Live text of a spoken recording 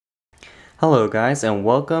Hello guys, and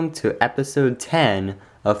welcome to episode 10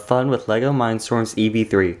 of Fun with LEGO Mindstorms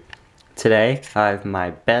EV3. Today, I have my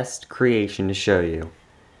best creation to show you.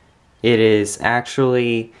 It is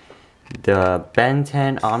actually the Ben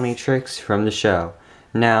 10 Omnitrix from the show.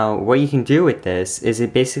 Now, what you can do with this is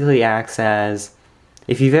it basically acts as,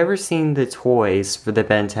 if you've ever seen the toys for the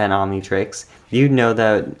Ben 10 Omnitrix, you'd know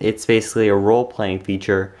that it's basically a role-playing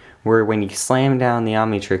feature where when you slam down the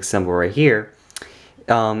Omnitrix symbol right here,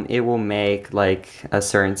 it will make like a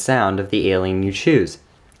certain sound of the alien you choose.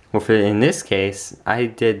 Well, in this case, I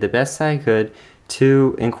did the best I could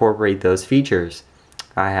to incorporate those features.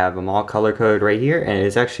 I have them all color coded right here, and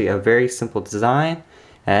it's actually a very simple design,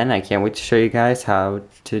 and I can't wait to show you guys how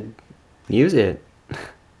to use it.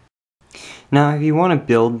 Now, if you want to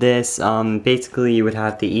build this, basically you would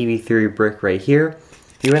have the EV3 brick right here.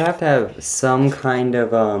 You would have to have some kind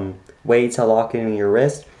of way to lock it in your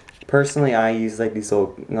wrist. Personally, I use like these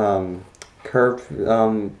little curved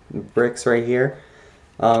bricks right here.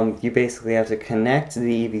 You basically have to connect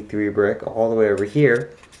the EV3 brick all the way over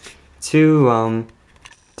here to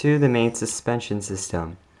the main suspension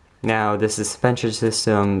system. Now, the suspension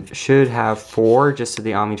system should have 4, just so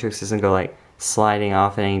the Omnitrix doesn't go like sliding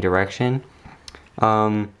off in any direction.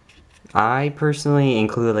 I personally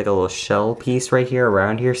include like a little shell piece right here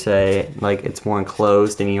around here, so like it's more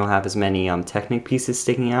enclosed and you don't have as many Technic pieces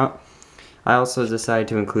sticking out. I also decided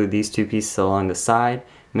to include these 2 pieces along the side,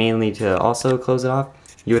 mainly to also close it off.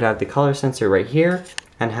 You would have the color sensor right here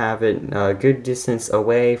and have it a good distance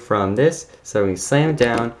away from this, so when you slam it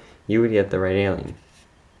down, you would get the right alien.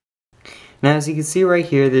 Now, as you can see right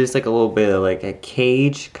here, there's like a little bit of like a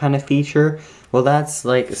cage kind of feature. Well, that's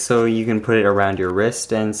like so you can put it around your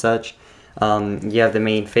wrist and such. You have the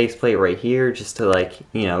main faceplate right here just to like,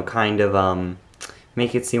 you know, kind of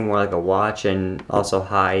make it seem more like a watch and also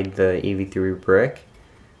hide the EV3 brick.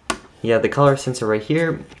 You have the color sensor right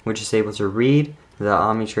here, which is able to read the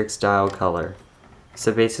Omnitrix dial color.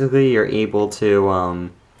 So basically you're able to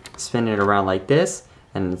spin it around like this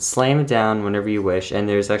and slam it down whenever you wish, and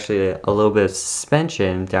there's actually a little bit of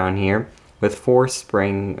suspension down here with 4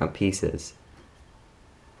 spring pieces.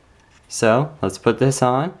 So let's put this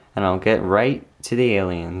on and I'll get right to the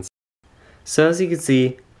aliens. So as you can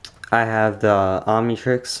see, I have the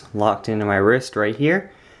Omnitrix locked into my wrist right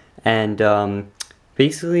here, and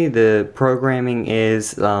basically the programming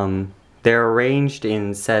is they're arranged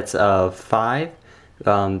in sets of 5.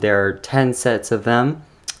 There are 10 sets of them.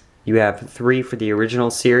 You have 3 for the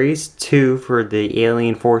original series, 2 for the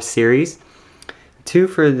Alien Force series, 2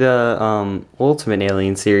 for the Ultimate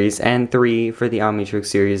Alien series, and 3 for the Omnitrix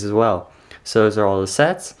series as well. So those are all the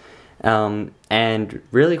sets. And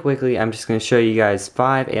really quickly, I'm just going to show you guys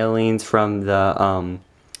 5 aliens from the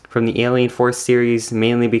Alien Force series,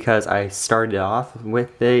 mainly because I started off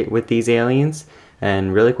with these aliens.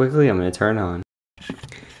 And really quickly, I'm going to turn it on.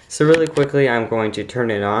 So really quickly, I'm going to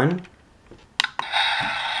turn it on.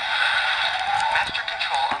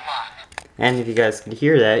 And if you guys could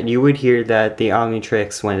hear that, you would hear that the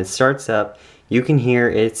Omnitrix, when it starts up, you can hear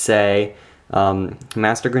it say,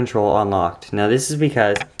 Master Control unlocked. Now this is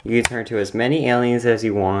because you can turn to as many aliens as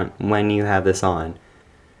you want when you have this on.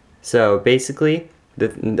 So basically,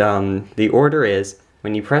 the order is,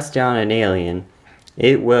 when you press down an alien,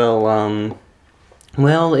 it will,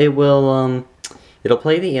 it'll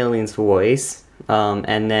play the alien's voice,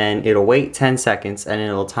 and then it'll wait 10 seconds, and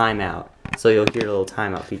it'll time out. So you'll hear the little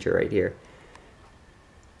timeout feature right here.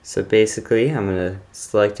 So basically, I'm going to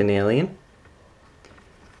select an alien,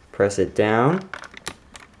 press it down,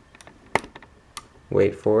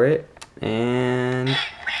 wait for it, and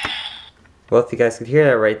well, if you guys could hear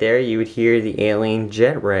that right there, you would hear the alien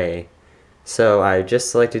Jet Ray. So I just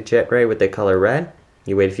selected Jet Ray with the color red.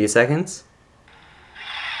 You wait a few seconds.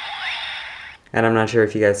 And I'm not sure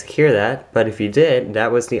if you guys could hear that, but if you did,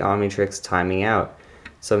 that was the Omnitrix timing out.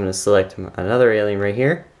 So I'm going to select another alien right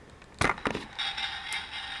here.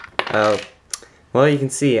 Well, you can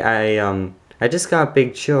see I just got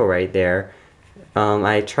Big Chill right there.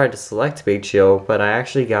 I tried to select Big Chill, but I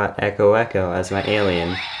actually got Echo Echo as my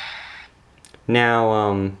alien.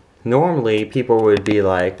 Now, normally people would be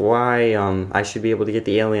like, why I should be able to get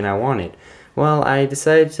the alien I wanted. Well, I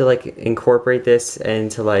decided to like incorporate this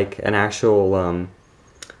into like an actual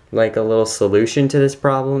like a little solution to this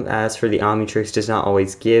problem. As for the Omnitrix does not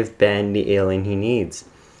always give Ben the alien he needs.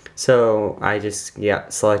 So I just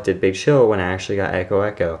selected Big Chill when I actually got Echo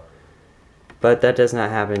Echo. But that does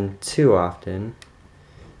not happen too often.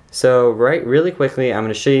 So really quickly, I'm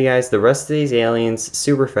going to show you guys the rest of these aliens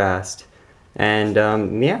super fast. And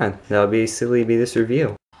yeah, that'll basically be this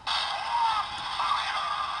review.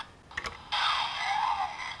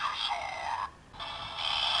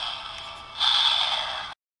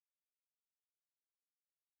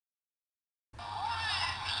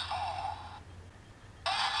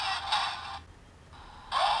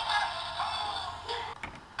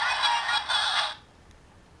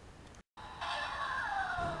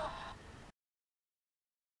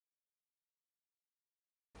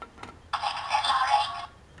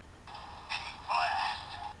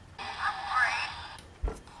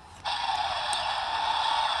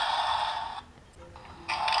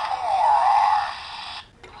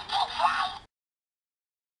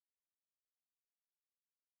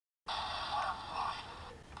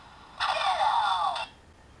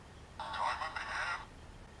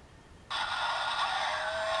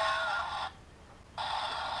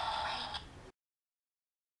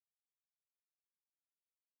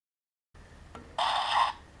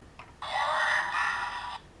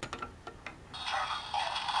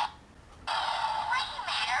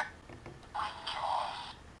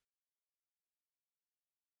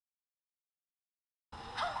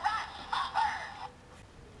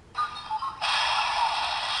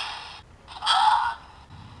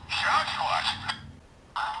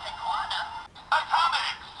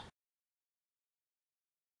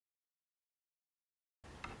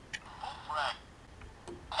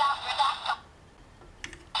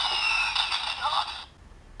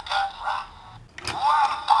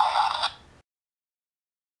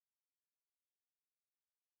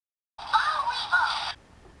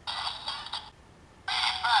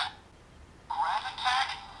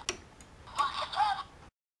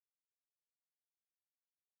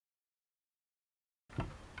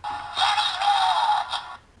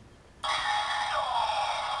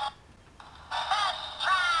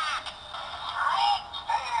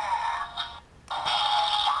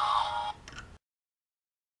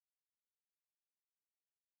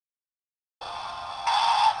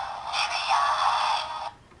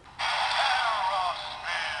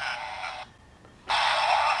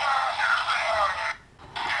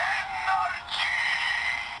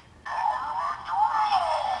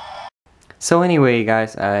 So anyway,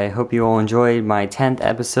 guys, I hope you all enjoyed my 10th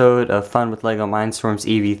episode of Fun with LEGO Mindstorms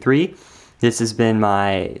EV3. This has been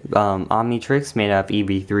my Omnitrix made out of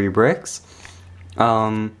EV3 bricks.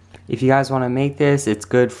 If you guys want to make this, it's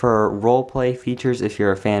good for roleplay features if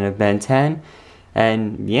you're a fan of Ben 10.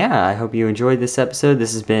 And yeah, I hope you enjoyed this episode.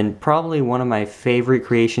 This has been probably one of my favorite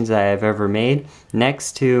creations that I've ever made,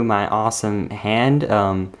 next to my awesome hand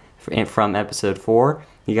from episode 4.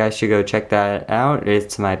 You guys should go check that out.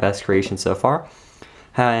 It's my best creation so far.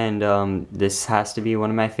 And this has to be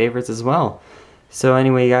one of my favorites as well. So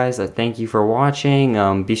anyway, guys, thank you for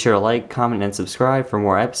watching. Be sure to like, comment, and subscribe for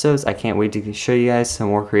more episodes. I can't wait to show you guys some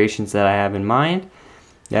more creations that I have in mind.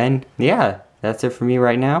 And yeah, that's it for me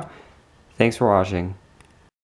right now. Thanks for watching.